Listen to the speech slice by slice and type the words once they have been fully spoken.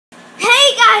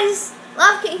guys,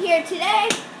 Love King here. Today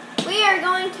we are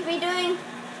going to be doing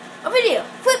a video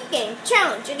flip game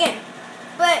challenge again.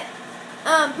 But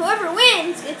whoever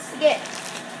wins gets to get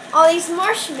all these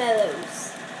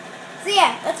marshmallows. So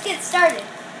yeah, let's get started.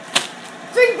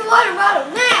 Drink the water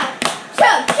bottle now.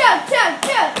 Chug, chug, chug,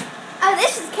 chug.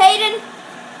 This is Caden.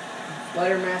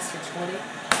 Buttermaster 20.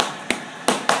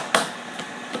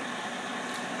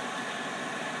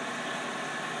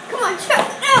 Come on, chug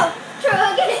it. No.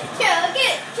 Chug it, chug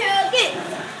it, chug it.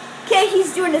 Okay,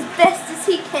 he's doing as best as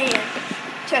he can.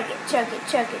 Chug it, chug it,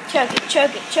 chug it, chug it,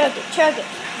 chug it, chug it, chug it.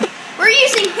 We're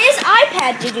using his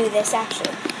iPad to do this,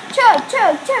 actually. Chug,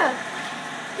 chug, chug.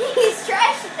 He's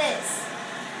trash at this.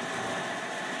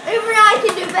 Maybe I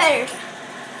can do better.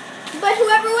 But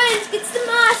whoever wins gets the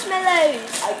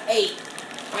marshmallows.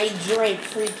 I drank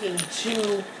freaking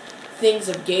 2 things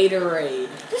of Gatorade.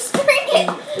 Just drink it.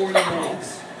 In 40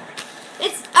 minutes.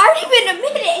 It's already been a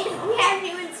minute and we haven't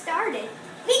even started.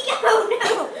 Nico,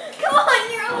 no. Come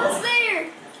on, you're almost there.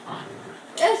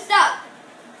 No, stop.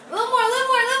 A little more, a little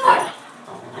more, a little more.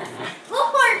 A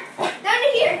little more. Down to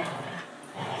here.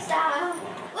 Stop. A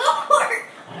little more.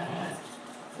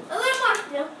 A little more.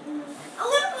 No. A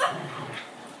little more.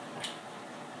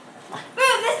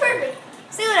 Boom, that's perfect.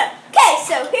 Seal it up. Okay,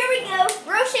 so here we go.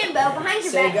 Rochambeau behind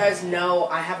your So back. you guys know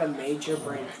I have a major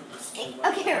brain freeze.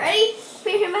 Okay, ready?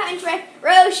 Put your hand behind your back.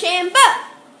 Rochambeau.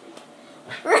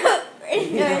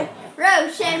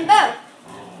 Rochambeau.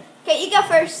 Okay, you go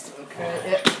first.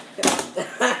 Okay.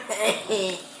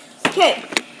 Okay.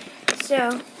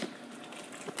 So.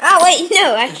 Oh wait,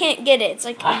 no, I can't get it. It's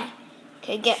like.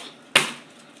 Okay, get.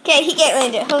 Okay, he can't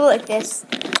land it. Hold it like this.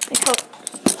 Like, hold.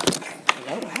 I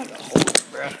don't have a hold,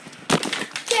 bruh.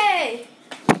 Okay.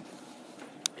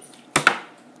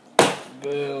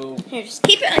 Boo. Here, just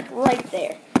keep it like right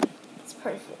there. It's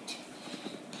perfect.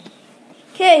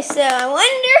 Okay, so I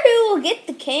wonder who will get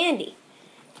the candy.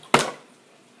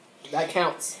 That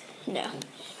counts. No.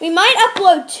 We might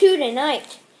upload 2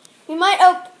 tonight. We might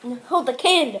hold the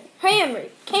camera. We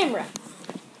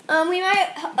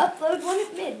might upload 1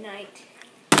 at midnight.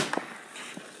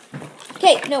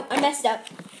 Okay, no, I messed up.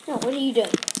 No, what are you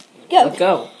doing? Go. Let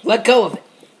go. Let go of it.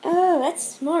 Oh, that's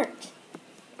smart.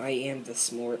 I am the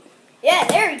smart. Yeah,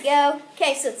 there we go.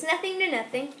 Okay, so it's nothing to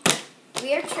nothing.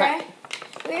 We are trying.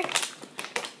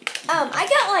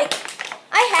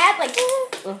 I had like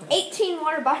 18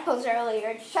 water bottles earlier.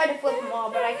 I just tried to flip them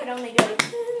all, but I could only do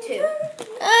 2.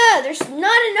 There's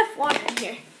not enough water in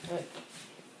here.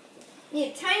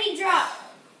 Need a tiny drop.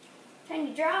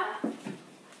 Tiny drop.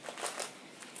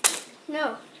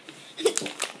 No.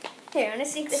 Here, I'm gonna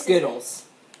see if this Skittles.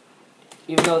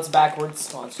 Even though it's backwards,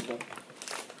 sponsored them.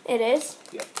 It is?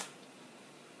 Yep.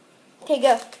 Okay,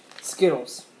 go.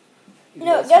 Skittles.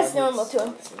 No, it goes normal to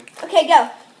him. Okay, go.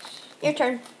 Your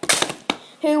turn.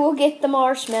 Who will get the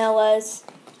marshmallows?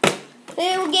 Who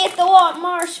will get the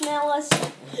marshmallows?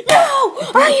 No!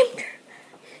 I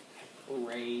am...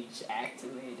 Rage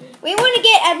activated. We want to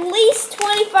get at least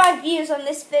 25 views on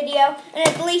this video and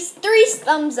at least 3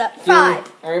 thumbs up. 5.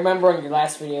 Dude, I remember in your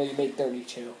last video you made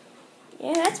 32.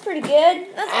 Yeah, that's pretty good.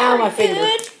 That's my pretty finger.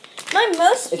 good. My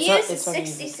most It's views not is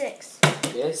 66.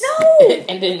 Yes? No!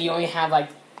 And then you only have like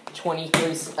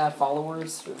 23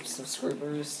 followers or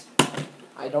subscribers.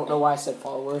 I don't know why I said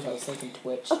followers. I was thinking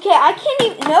Twitch. Okay, I can't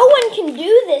even... No one can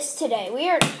do this today. We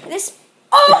are... This...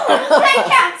 Oh! That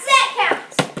counts! That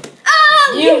counts!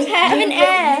 Oh! You have an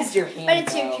ass. Your hand, But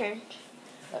it's your though. turn.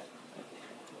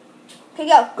 Okay,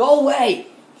 go. Go away!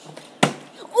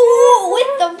 Ooh,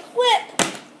 with the flip.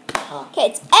 Okay,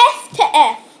 it's F to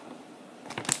F.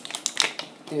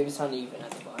 Dude, it's uneven at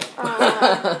the bottom.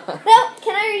 No,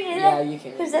 can I redo that? Yeah, you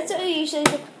can. Because that's what we usually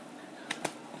do.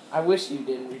 I wish you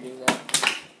didn't redo that.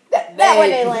 That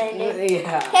one I landed.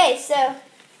 Yeah. Okay, so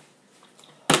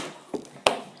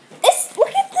this. Look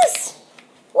at this.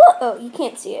 Look. Oh, you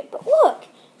can't see it, but look.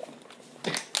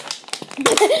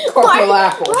 Purple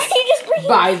apples. Why are you just bringing?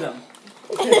 Buy them.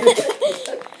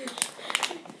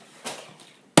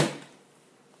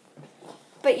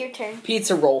 But your turn.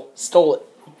 Pizza roll. Stole it.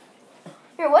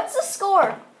 Here, what's the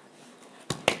score?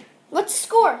 What's the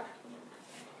score?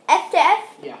 F to F?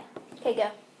 Yeah. Okay,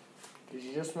 go. Did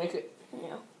you just make it?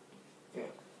 No.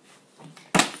 Yeah.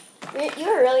 You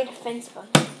were really defensive on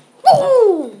that.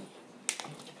 Boom!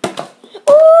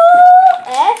 Ooh!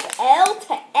 F-L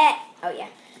to F. Oh, yeah.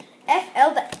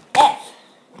 F-L to F.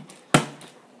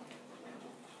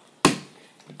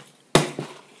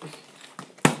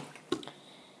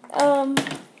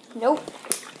 Nope.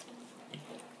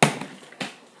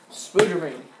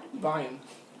 Spooderman. Buy him.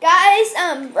 Guys,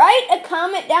 write a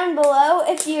comment down below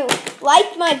if you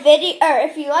liked my video, or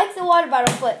if you like the water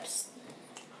bottle flips.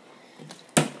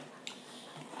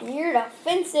 You're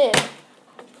offensive.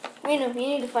 Wait, no, you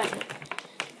need to find it.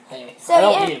 Hey, So, I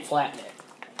don't yeah. need to flatten it.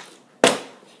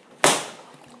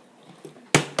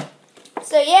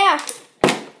 So, yeah.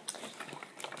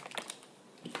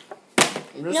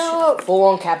 I'm just No. full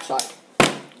on cap shot.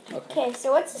 Okay,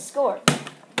 so what's the score?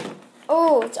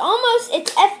 Oh, it's almost,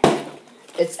 it's F.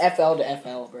 It's FL to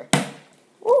FL, bro.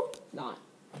 Ooh. Not.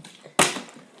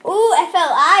 Ooh,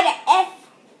 F.l.i. to F.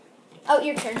 Oh,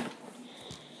 your turn.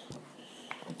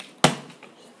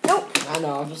 Nope. I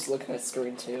know, I'm just looking at the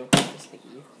screen too. Just like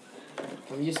you.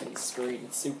 I'm using the screen,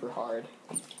 it's super hard.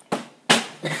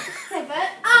 Okay, but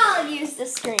I'll use the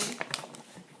screen.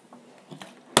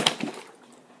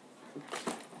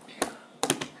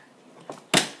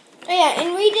 Oh yeah,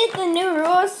 and we did the new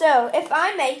rule, so if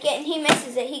I make it and he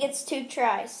misses it, he gets 2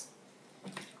 tries.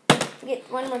 Get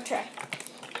one more try.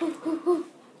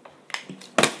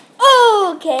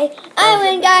 Okay, I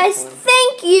win, guys.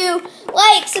 Thank you.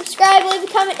 Like, subscribe, leave a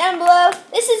comment down below.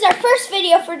 This is our first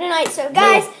video for tonight, so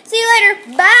guys, see you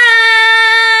later.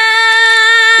 Bye.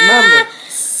 Remember,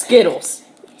 Skittles,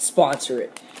 sponsor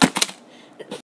it.